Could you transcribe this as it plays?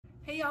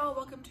Hey y'all,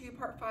 welcome to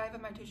part 5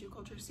 of my tissue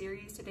culture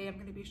series. Today I'm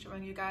going to be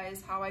showing you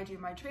guys how I do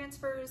my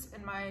transfers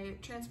in my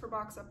transfer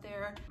box up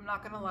there. I'm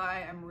not gonna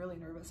lie, I'm really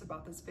nervous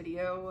about this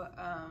video.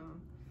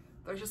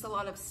 There's just a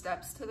lot of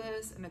steps to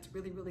this and it's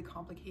really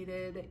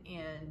complicated,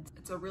 and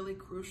it's a really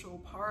crucial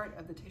part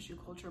of the tissue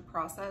culture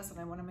process, and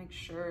I want to make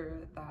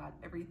sure that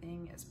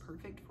everything is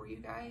perfect for you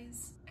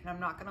guys. And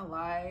I'm not gonna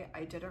lie,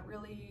 I didn't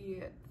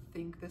really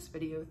think this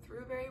video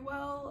through very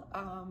well,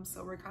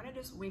 so we're kind of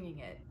just winging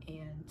it,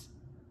 and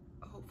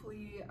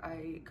hopefully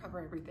I cover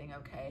everything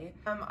okay.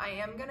 I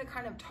am gonna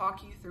kind of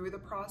talk you through the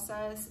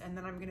process, and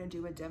then I'm gonna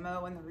do a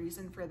demo, and the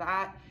reason for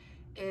that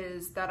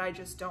is that I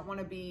just don't want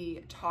to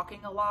be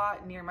talking a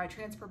lot near my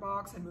transfer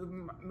box and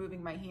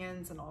moving my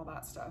hands and all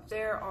that stuff.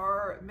 There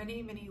are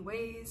many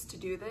ways to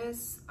do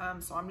this,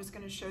 so I'm just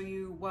going to show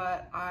you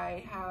what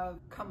I have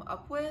come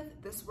up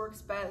with. This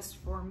works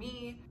best for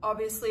me.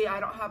 Obviously, I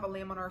don't have a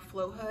laminar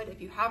flow hood. If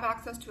you have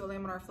access to a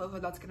laminar flow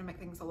hood, that's going to make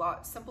things a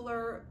lot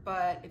simpler,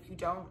 but if you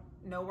don't,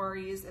 no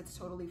worries, it's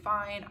totally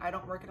fine. I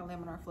don't work in a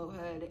laminar flow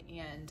hood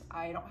and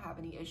I don't have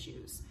any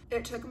issues.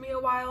 It took me a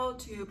while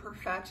to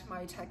perfect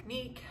my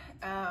technique.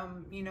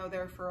 You know,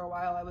 there for a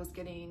while I was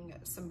getting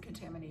some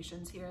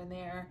contaminations here and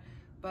there,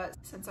 but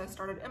since I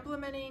started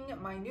implementing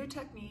my new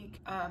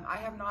technique, I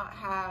have not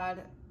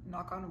had,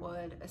 knock on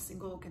wood, a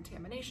single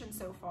contamination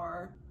so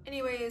far.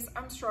 Anyways,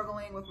 I'm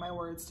struggling with my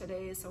words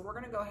today, so we're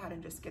gonna go ahead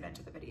and just get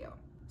into the video.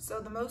 So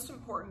the most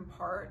important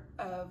part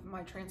of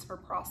my transfer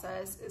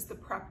process is the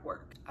prep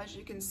work. As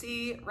you can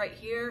see right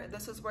here,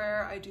 this is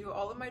where I do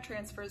all of my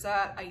transfers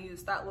at. I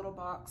use that little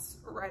box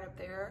right up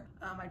there.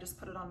 I just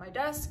put it on my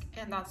desk,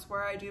 and that's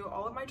where I do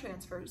all of my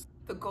transfers.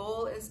 The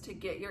goal is to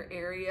get your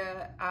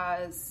area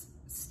as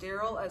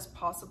sterile as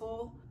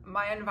possible.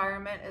 My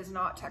environment is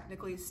not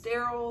technically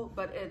sterile,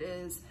 but it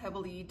is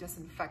heavily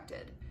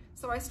disinfected.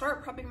 So I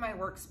start prepping my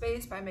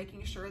workspace by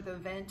making sure the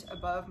vent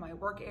above my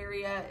work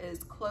area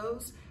is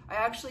closed. I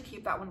actually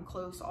keep that one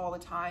closed all the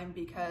time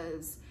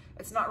because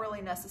it's not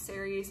really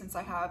necessary, since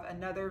I have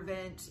another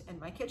vent in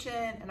my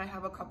kitchen and I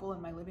have a couple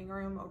in my living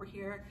room over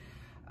here.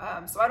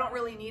 So I don't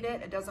really need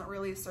it. It doesn't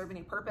really serve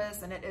any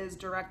purpose, and it is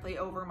directly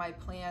over my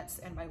plants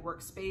and my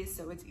workspace,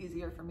 so it's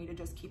easier for me to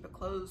just keep it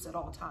closed at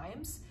all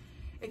times.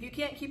 If you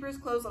can't keep yours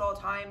closed at all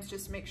times,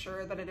 just make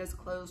sure that it is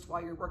closed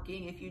while you're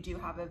working if you do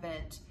have a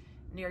vent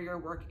near your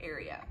work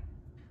area.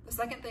 The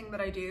second thing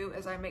that I do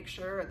is I make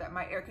sure that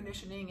my air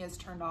conditioning is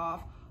turned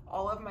off,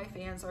 all of my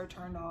fans are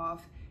turned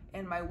off,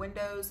 and my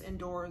windows and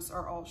doors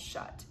are all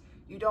shut.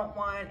 You don't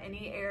want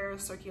any air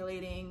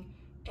circulating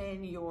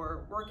in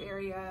your work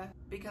area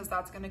because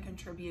that's going to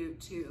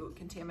contribute to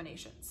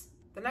contaminations.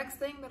 The next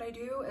thing that I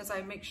do is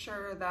I make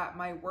sure that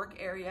my work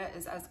area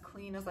is as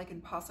clean as I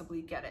can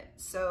possibly get it.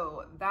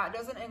 So that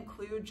doesn't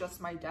include just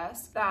my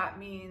desk. That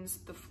means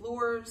the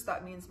floors,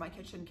 that means my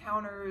kitchen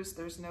counters,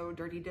 there's no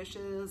dirty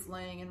dishes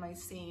laying in my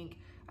sink.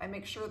 I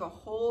make sure the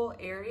whole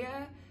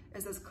area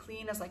is as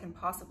clean as I can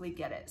possibly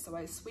get it. So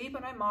I sweep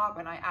and I mop,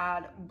 and I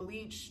add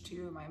bleach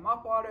to my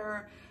mop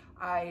water.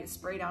 I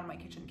spray down my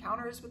kitchen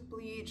counters with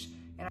bleach,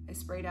 and I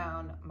spray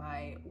down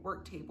my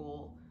work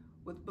table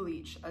with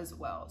bleach as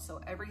well.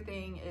 So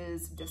everything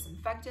is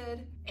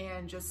disinfected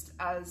and just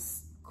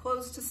as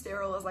close to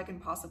sterile as I can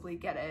possibly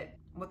get it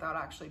without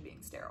actually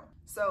being sterile.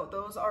 So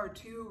those are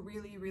two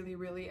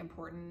really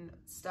important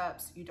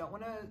steps. You don't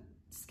want to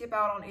skip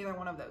out on either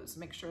one of those.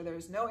 Make sure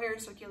there's no air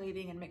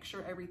circulating and make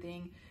sure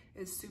everything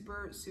is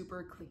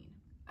super clean.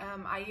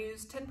 I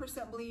use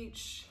 10%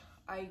 bleach.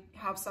 I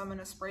have some in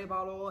a spray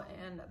bottle,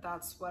 and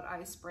that's what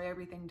I spray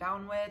everything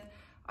down with.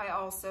 I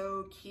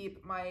also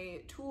keep my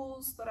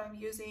tools that I'm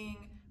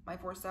using, my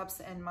forceps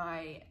and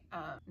my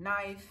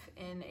knife,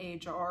 in a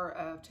jar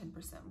of 10%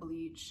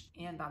 bleach,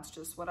 and that's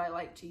just what I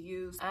like to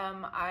use.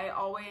 I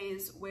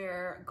always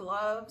wear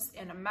gloves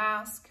and a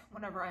mask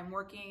whenever I'm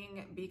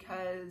working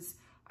because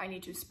I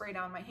need to spray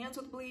down my hands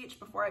with bleach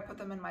before I put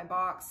them in my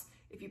box.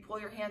 If you pull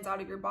your hands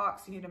out of your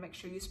box, you need to make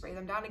sure you spray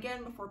them down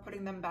again before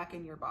putting them back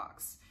in your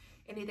box.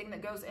 Anything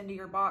that goes into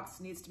your box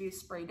needs to be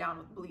sprayed down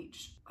with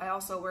bleach. I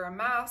also wear a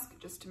mask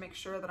just to make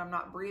sure that I'm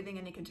not breathing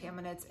any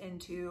contaminants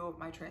into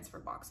my transfer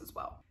box as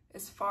well.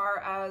 As far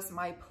as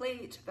my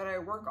plate that I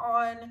work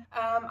on,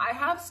 I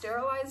have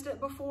sterilized it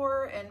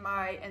before in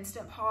my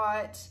Instant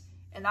Pot,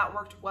 and that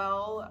worked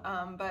well,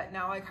 but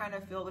now I kind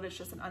of feel that it's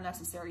just an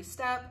unnecessary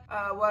step.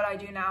 What I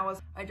do now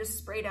is I just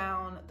spray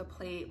down the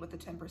plate with the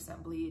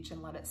 10% bleach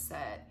and let it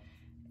set,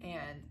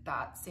 and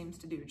that seems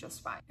to do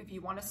just fine. If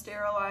you want to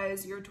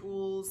sterilize your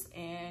tools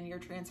and your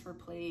transfer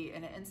plate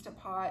in an Instant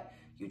Pot,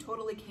 you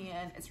totally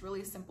can. It's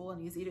really simple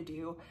and easy to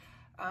do.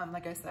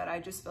 Like I said,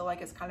 I just feel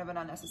like it's kind of an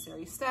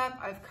unnecessary step.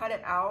 I've cut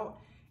it out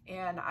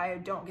and I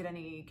don't get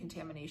any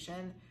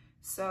contamination.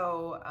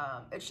 So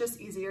it's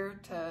just easier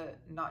to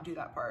not do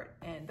that part,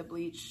 and the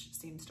bleach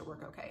seems to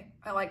work okay.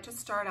 I like to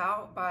start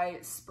out by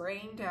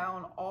spraying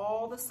down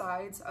all the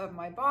sides of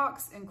my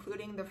box,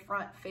 including the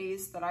front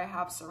face that I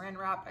have saran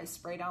wrap. I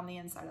spray down the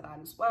inside of that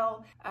as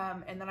well.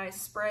 And then I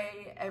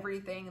spray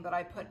everything that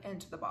I put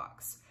into the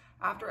box.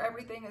 After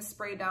everything is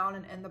sprayed down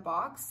and in the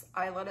box,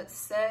 I let it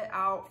sit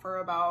out for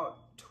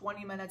about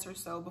 20 minutes or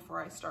so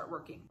before I start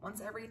working.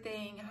 Once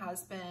everything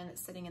has been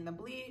sitting in the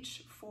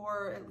bleach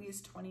for at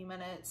least 20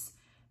 minutes,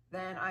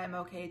 then I am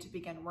okay to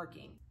begin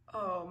working.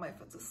 Oh, my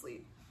foot's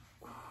asleep.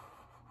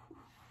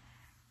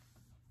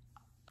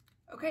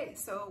 Okay,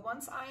 so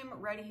once I'm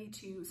ready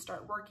to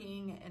start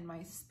working in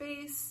my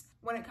space,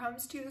 when it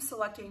comes to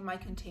selecting my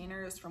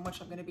containers from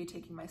which I'm going to be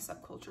taking my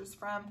subcultures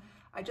from,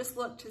 I just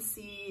look to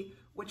see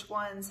which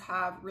ones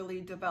have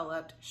really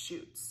developed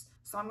shoots.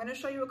 So I'm going to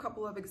show you a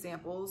couple of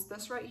examples.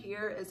 This right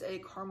here is a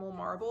caramel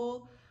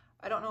marble.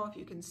 I don't know if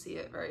you can see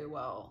it very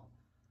well.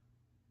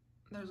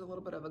 There's a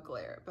little bit of a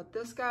glare, but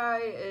this guy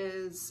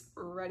is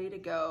ready to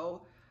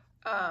go.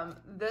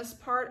 This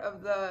part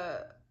of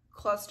the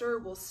cluster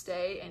will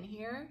stay in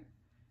here,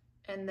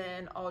 and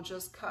then I'll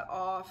just cut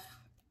off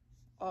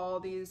all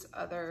these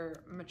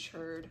other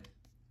matured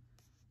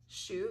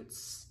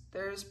shoots.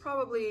 There's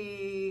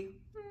probably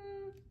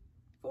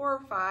 4 or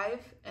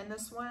 5 in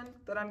this one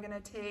that I'm gonna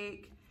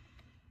take.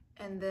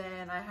 And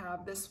then I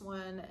have this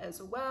one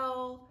as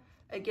well.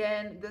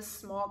 Again, this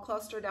small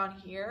cluster down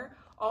here,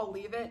 I'll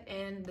leave it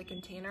in the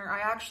container. I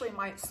actually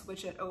might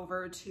switch it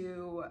over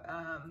to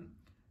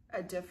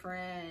a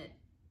different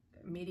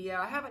media.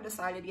 I haven't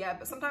decided yet,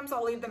 but sometimes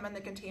I'll leave them in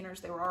the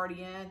containers they were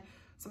already in.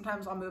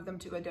 Sometimes I'll move them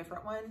to a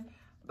different one,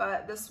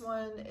 but this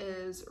one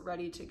is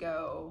ready to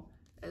go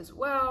as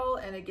well.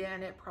 And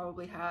again, it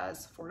probably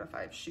has 4 to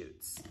 5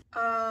 shoots.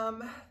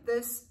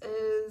 This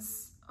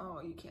is,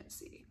 oh, you can't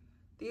see.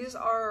 These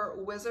are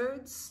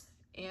wizards,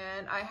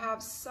 and I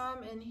have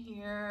some in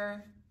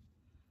here.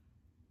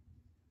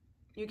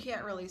 You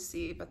can't really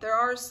see, but there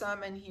are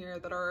some in here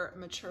that are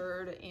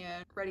matured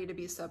and ready to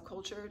be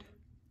subcultured.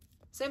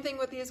 Same thing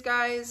with these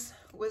guys,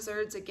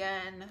 wizards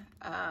again.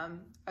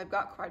 I've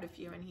got quite a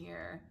few in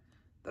here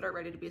that are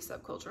ready to be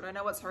subcultured. I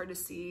know it's hard to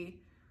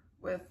see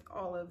with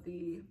all of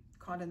the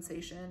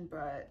condensation,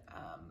 but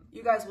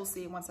you guys will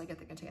see once I get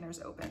the containers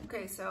open.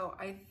 Okay, so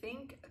I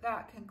think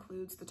that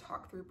concludes the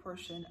talk through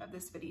portion of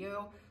this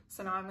video.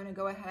 So now I'm gonna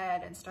go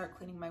ahead and start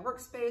cleaning my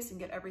workspace and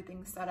get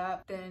everything set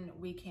up. Then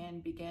we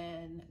can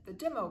begin the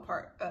demo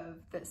part of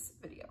this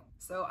video.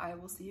 So I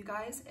will see you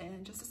guys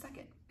in just a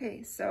second.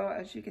 Okay, so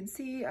as you can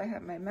see, I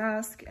have my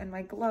mask and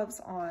my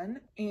gloves on,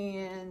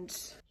 and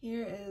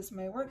here is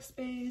my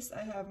workspace.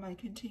 I have my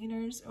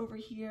containers over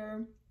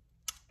here.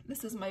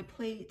 This is my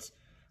plate.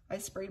 I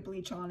sprayed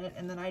bleach on it,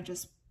 and then I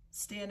just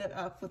stand it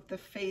up with the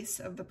face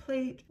of the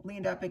plate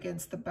leaned up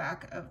against the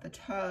back of the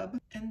tub.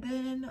 And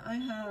then I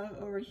have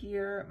over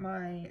here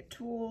my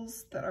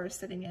tools that are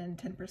sitting in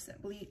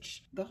 10%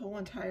 bleach. The whole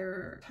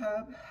entire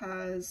tub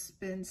has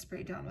been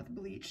sprayed down with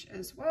bleach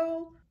as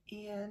well.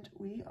 And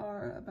we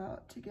are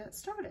about to get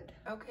started.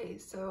 Okay,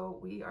 so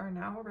we are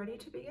now ready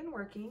to begin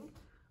working.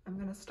 I'm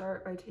gonna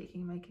start by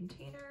taking my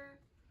container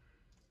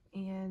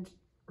and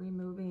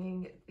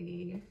removing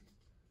the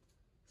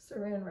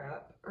saran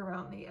wrap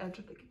around the edge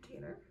of the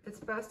container. It's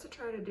best to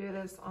try to do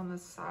this on the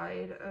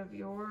side of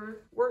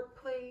your work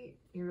plate.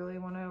 You really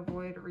want to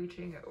avoid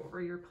reaching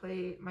over your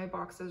plate. My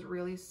box is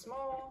really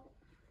small,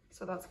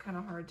 so that's kind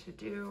of hard to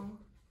do,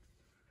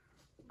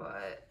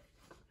 but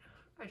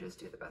I just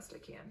do the best I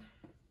can.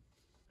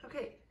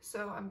 Okay,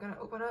 so I'm gonna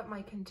open up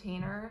my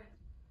container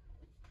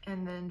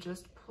and then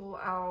just pull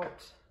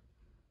out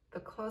the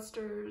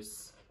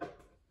clusters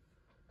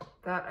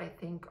that I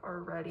think are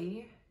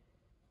ready.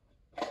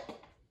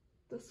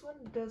 This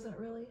one doesn't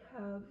really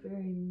have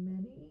very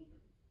many,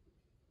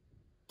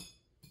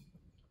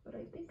 but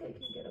I think I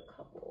can get a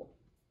couple.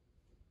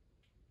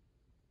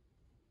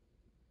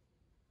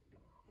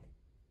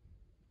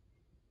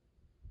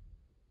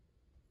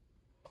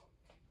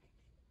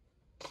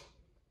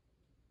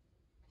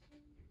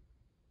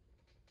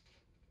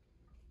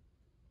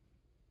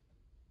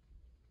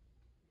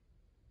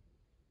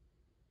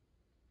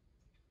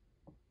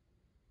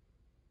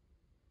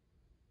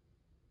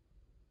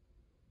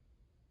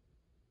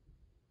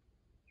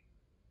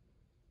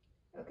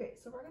 Okay,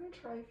 so we're gonna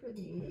try for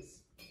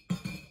these.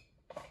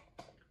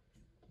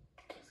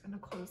 Just gonna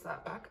close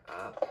that back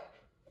up,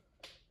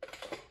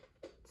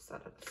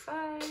 set it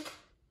aside.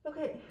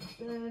 Okay,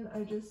 then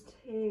I just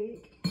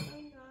take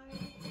my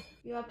knife.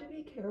 You have to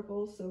be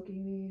careful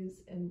soaking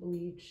these in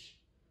bleach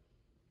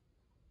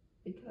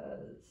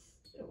because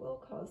it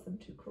will cause them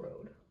to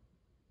corrode.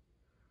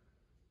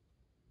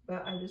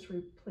 But I just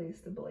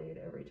replace the blade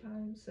every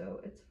time, so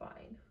it's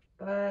fine.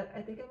 But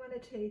I think I'm gonna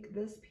take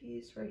this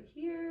piece right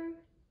here.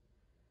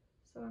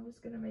 So I'm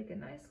just gonna make a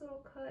nice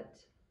little cut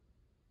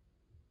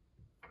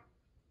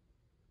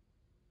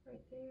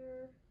right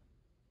there.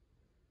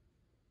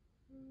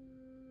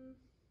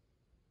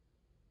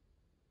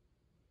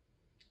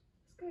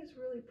 This guy's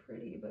really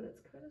pretty, but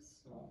it's kind of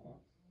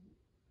small.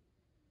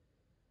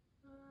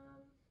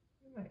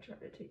 I might try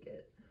to take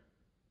it.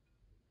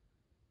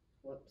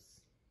 Whoops.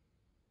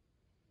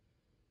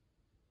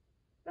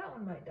 That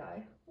one might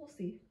die. We'll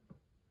see.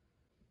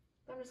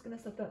 I'm just gonna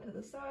set that to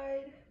the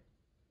side.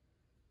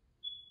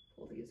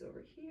 Pull these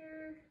over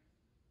here.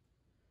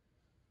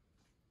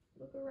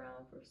 look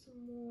around for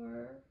some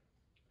more.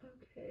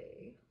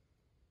 Okay.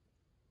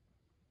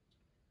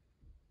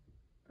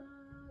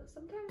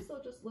 Sometimes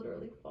they'll just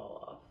literally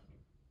fall off.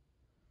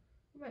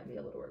 We might be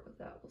able to work with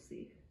that, we'll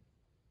see.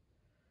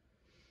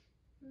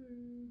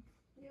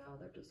 Yeah,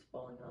 they're just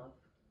falling off,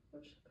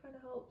 which kind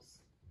of helps.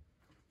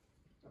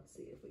 Let's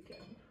see if we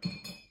can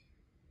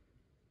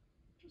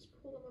just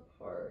pull them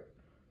apart.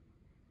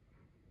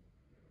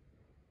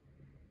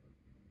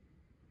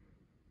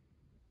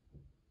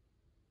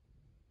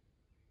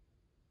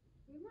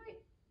 We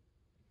might,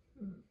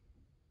 I'm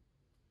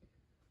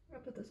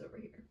gonna put this over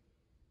here.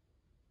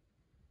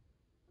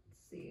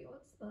 Let's see,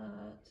 what's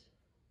that?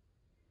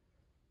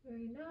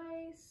 Very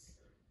nice.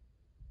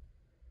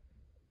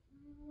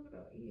 What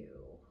about you?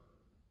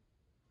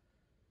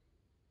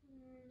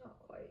 Not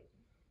quite.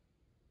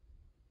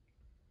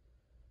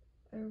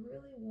 I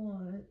really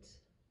want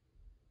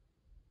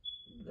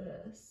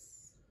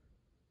this.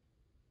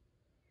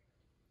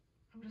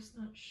 I'm just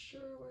not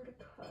sure where to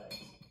cut.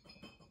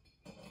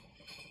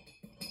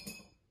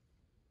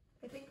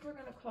 I think we're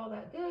gonna call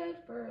that good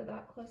for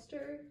that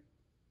cluster.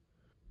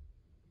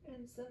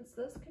 And since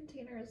this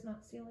container is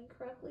not sealing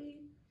correctly,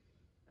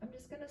 I'm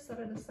just gonna set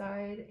it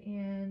aside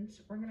and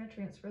we're gonna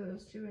transfer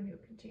those to a new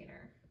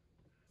container.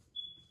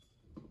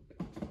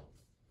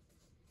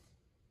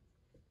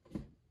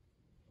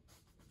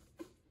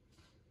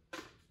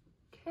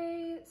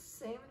 Okay,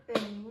 same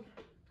thing.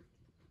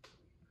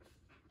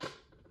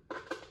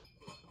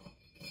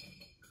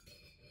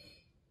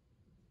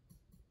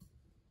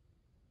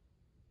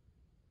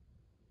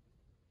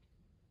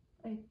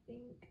 I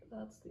think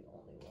that's the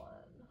only one.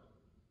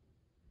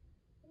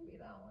 Maybe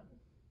that one.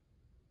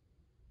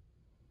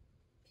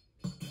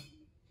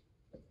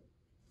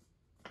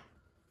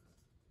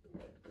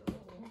 Good go.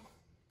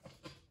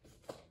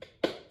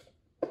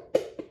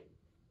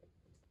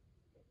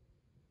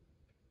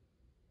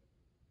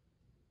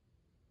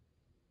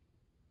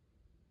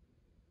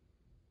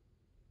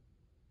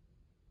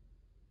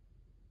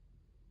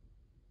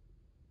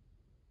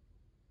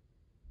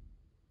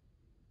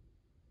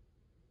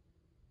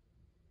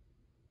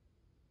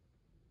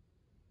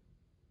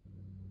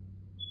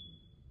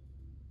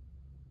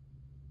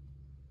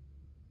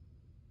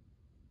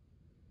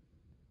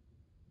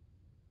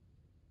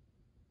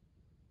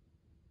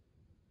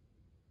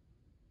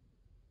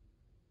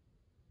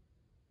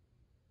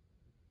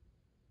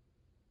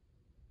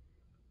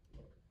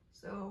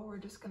 So we're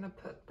just gonna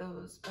put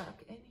those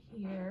back in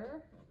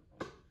here.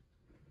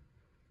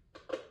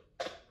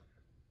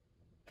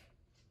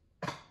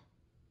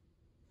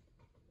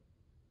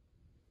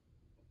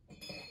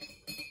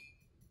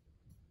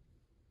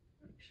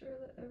 Make sure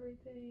that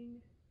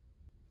everything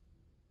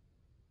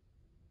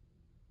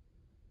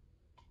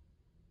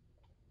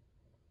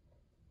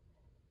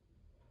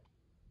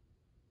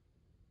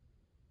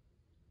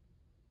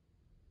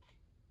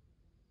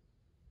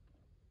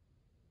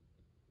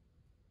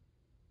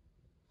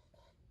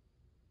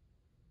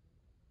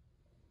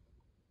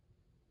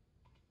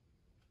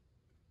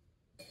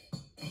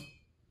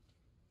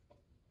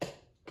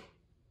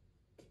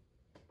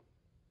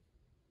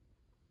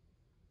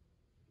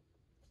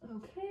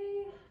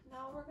okay,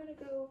 now we're gonna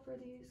go for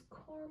these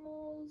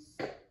caramels.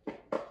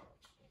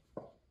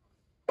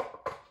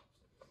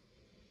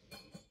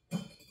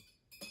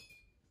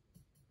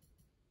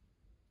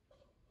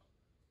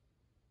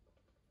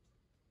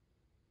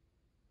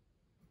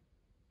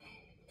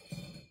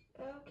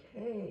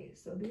 Okay,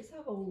 so these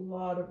have a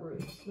lot of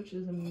roots, which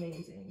is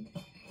amazing.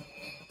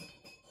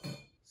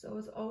 So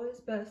it's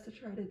always best to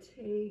try to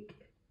take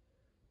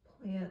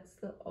plants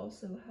that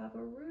also have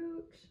a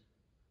root.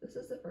 This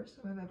is the first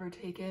time I've ever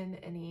taken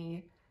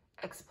any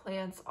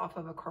explants off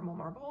of a caramel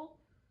marble.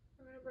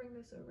 I'm gonna bring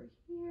this over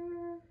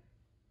here.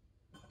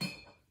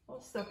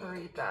 I'll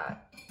separate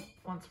that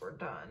once we're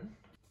done.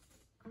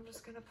 I'm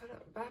just gonna put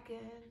it back in.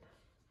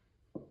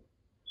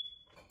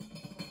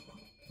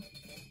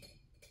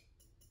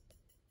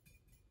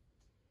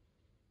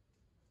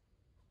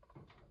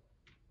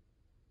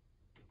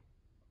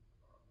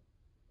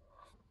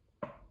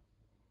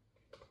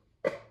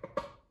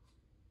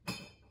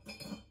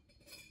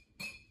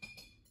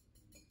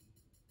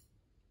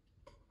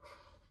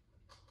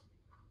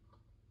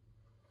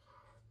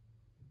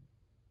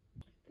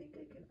 I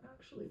think I can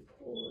actually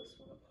pull this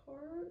one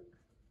apart.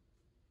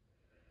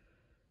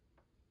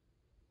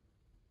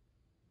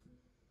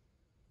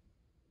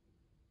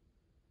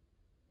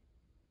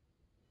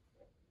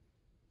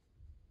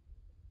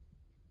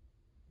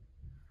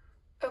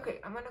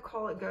 Okay, I'm gonna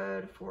call it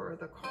good for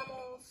the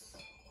caramels.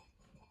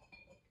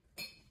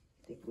 I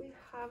think we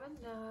have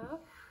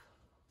enough.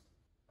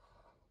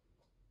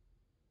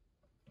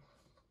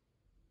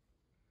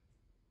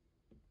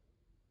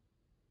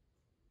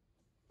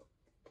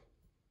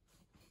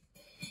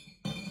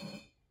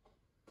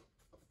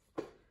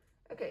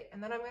 Okay,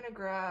 and then I'm gonna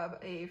grab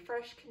a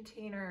fresh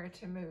container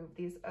to move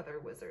these other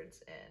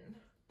wizards in.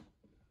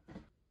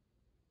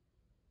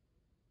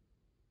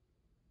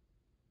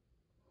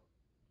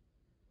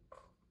 Go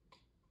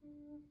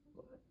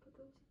ahead and put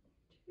those in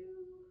there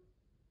too.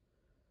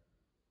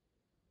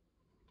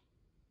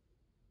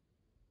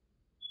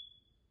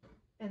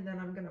 And then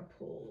I'm gonna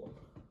pull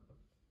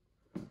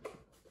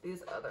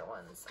these other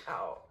ones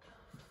out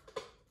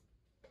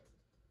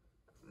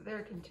of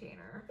their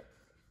container.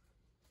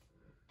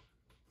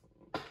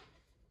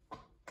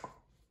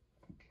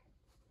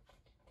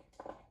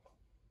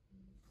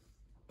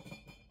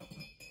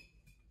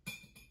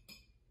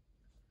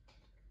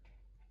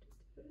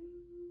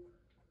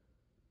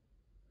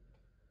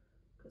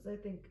 Because I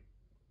think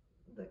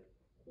the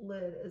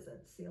lid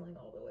isn't sealing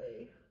all the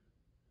way.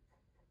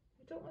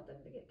 I don't want them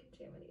to get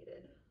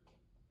contaminated.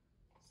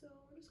 So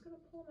we're just gonna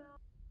pull them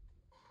out.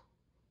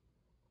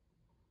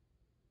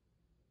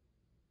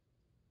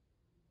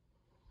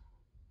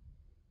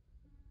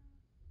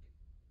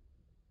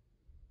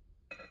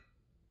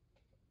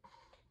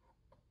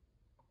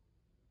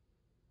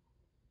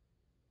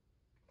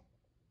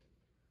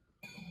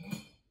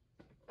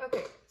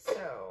 Okay,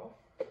 so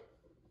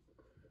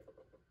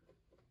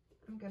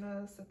I'm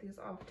gonna set these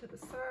off to the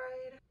side.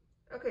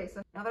 Okay,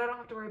 so now that I don't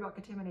have to worry about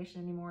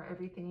contamination anymore,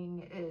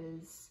 everything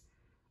is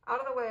out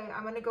of the way,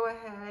 I'm gonna go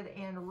ahead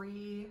and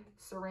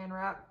re-saran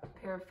wrap,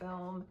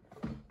 parafilm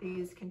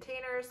these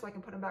containers so I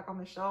can put them back on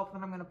the shelf.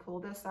 Then I'm gonna pull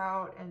this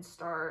out and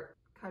start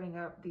cutting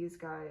up these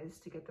guys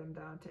to get them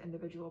down to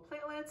individual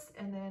plantlets,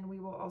 and then we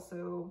will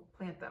also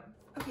plant them.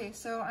 Okay,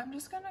 so I'm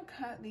just gonna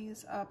cut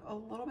these up a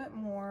little bit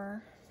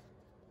more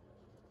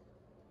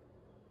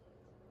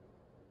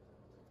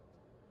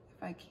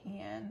if I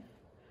can.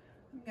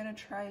 I'm gonna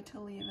try to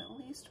leave at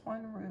least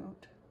one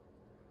root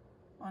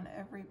on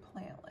every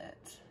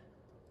plantlet.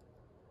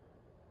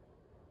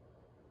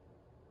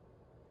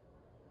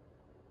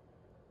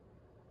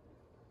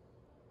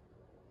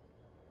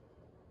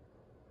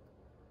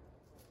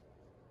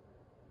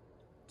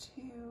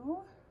 Two,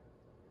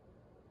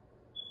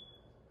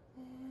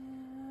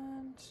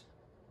 and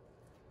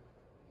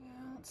yeah,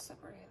 let's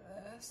separate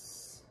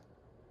this.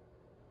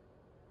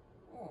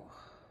 Oh,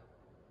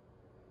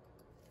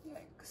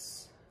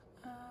 yikes.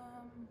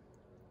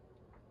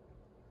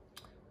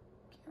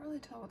 Can't really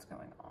tell what's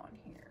going on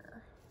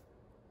here.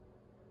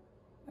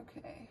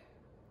 Okay.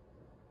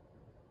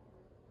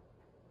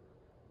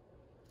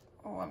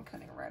 Oh, I'm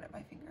cutting right at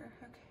my finger.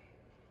 Okay.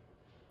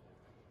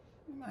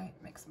 We might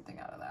make something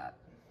out of that.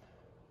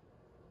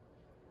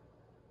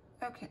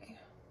 Okay.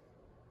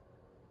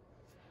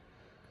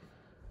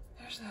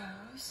 There's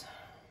those.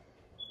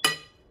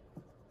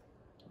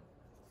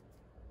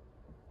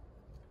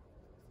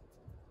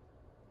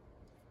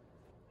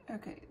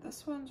 Okay,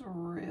 this one's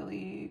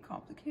really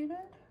complicated.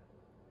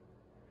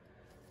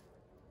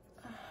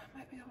 I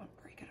might be able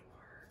to break it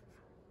apart.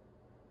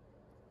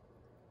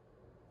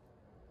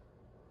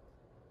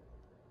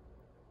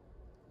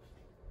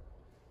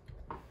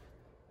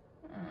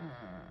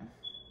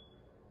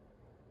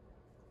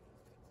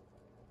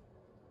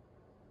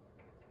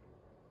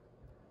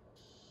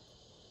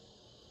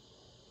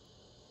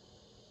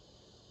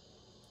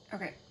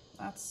 Okay,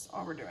 that's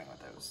all we're doing with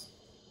those.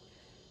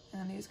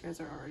 And these guys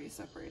are already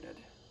separated.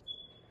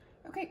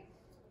 Okay,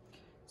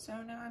 so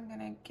now I'm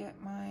gonna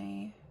get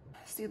my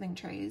seedling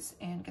trays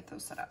and get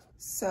those set up.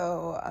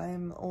 So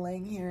I'm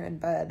laying here in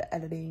bed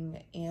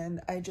editing,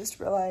 and I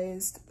just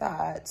realized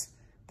that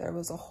there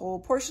was a whole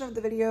portion of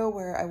the video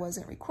where I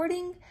wasn't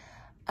recording.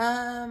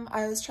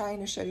 I was trying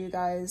to show you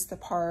guys the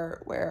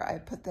part where I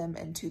put them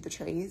into the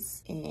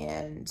trays,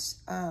 and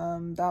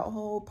that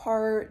whole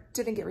part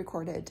didn't get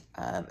recorded.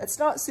 It's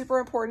not super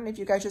important if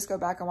you guys just go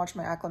back and watch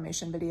my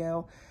acclimation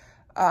video.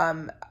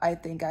 I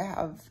think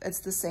it's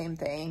the same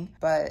thing,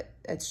 but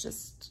it's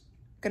just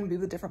gonna be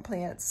with different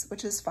plants,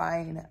 which is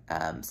fine.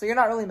 So you're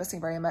not really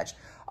missing very much.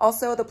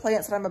 Also, the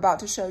plants that I'm about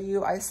to show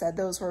you, I said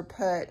those were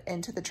put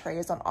into the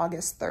trays on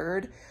August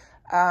 3rd.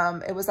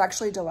 It was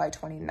actually July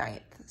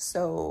 29th.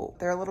 So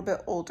they're a little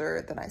bit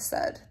older than I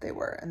said they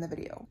were in the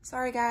video.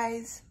 Sorry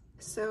guys.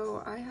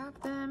 So I have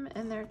them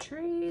in their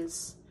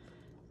trays,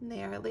 and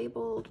they are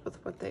labeled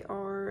with what they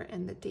are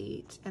and the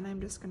date. And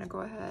I'm just gonna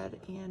go ahead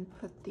and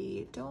put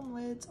the dome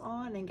lids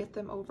on and get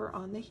them over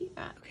on the heat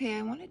mat. Okay,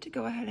 I wanted to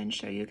go ahead and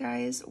show you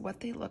guys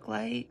what they look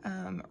like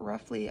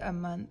roughly a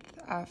month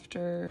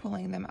after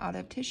pulling them out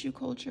of tissue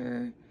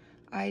culture.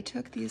 I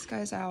took these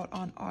guys out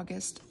on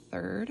August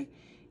 3rd.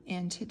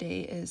 And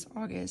today is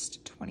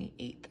August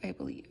 28th, I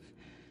believe.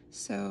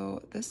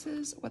 So this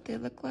is what they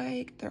look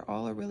like. They're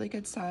all a really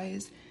good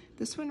size.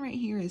 This one right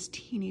here is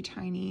teeny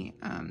tiny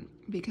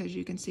because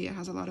you can see it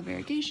has a lot of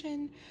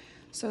variegation.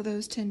 So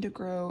those tend to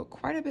grow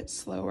quite a bit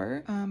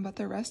slower, but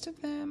the rest of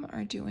them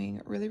are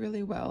doing really,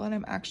 really well. And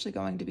I'm actually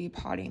going to be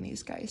potting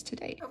these guys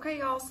today. Okay,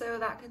 y'all, so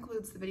that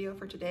concludes the video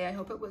for today. I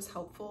hope it was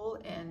helpful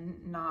and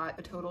not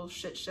a total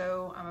shit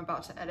show. I'm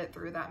about to edit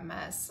through that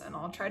mess, and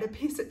I'll try to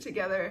piece it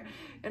together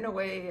in a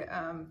way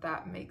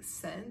that makes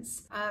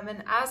sense.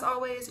 And as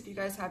always, if you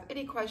guys have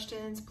any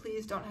questions,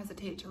 please don't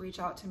hesitate to reach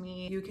out to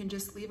me. You can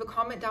just leave a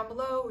comment down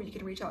below, or you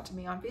can reach out to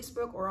me on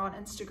Facebook or on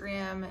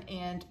Instagram,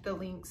 and the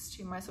links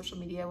to my social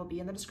media will be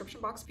in the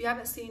description box. If you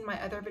haven't seen my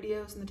other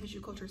videos in the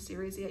tissue culture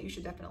series yet, you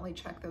should definitely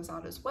check those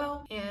out as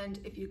well. And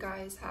if you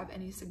guys have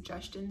any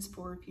suggestions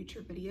for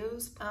future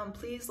videos,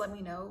 please let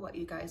me know what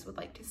you guys would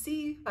like to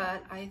see.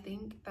 But I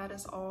think that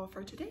is all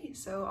for today.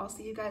 So I'll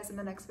see you guys in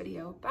the next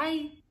video.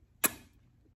 Bye!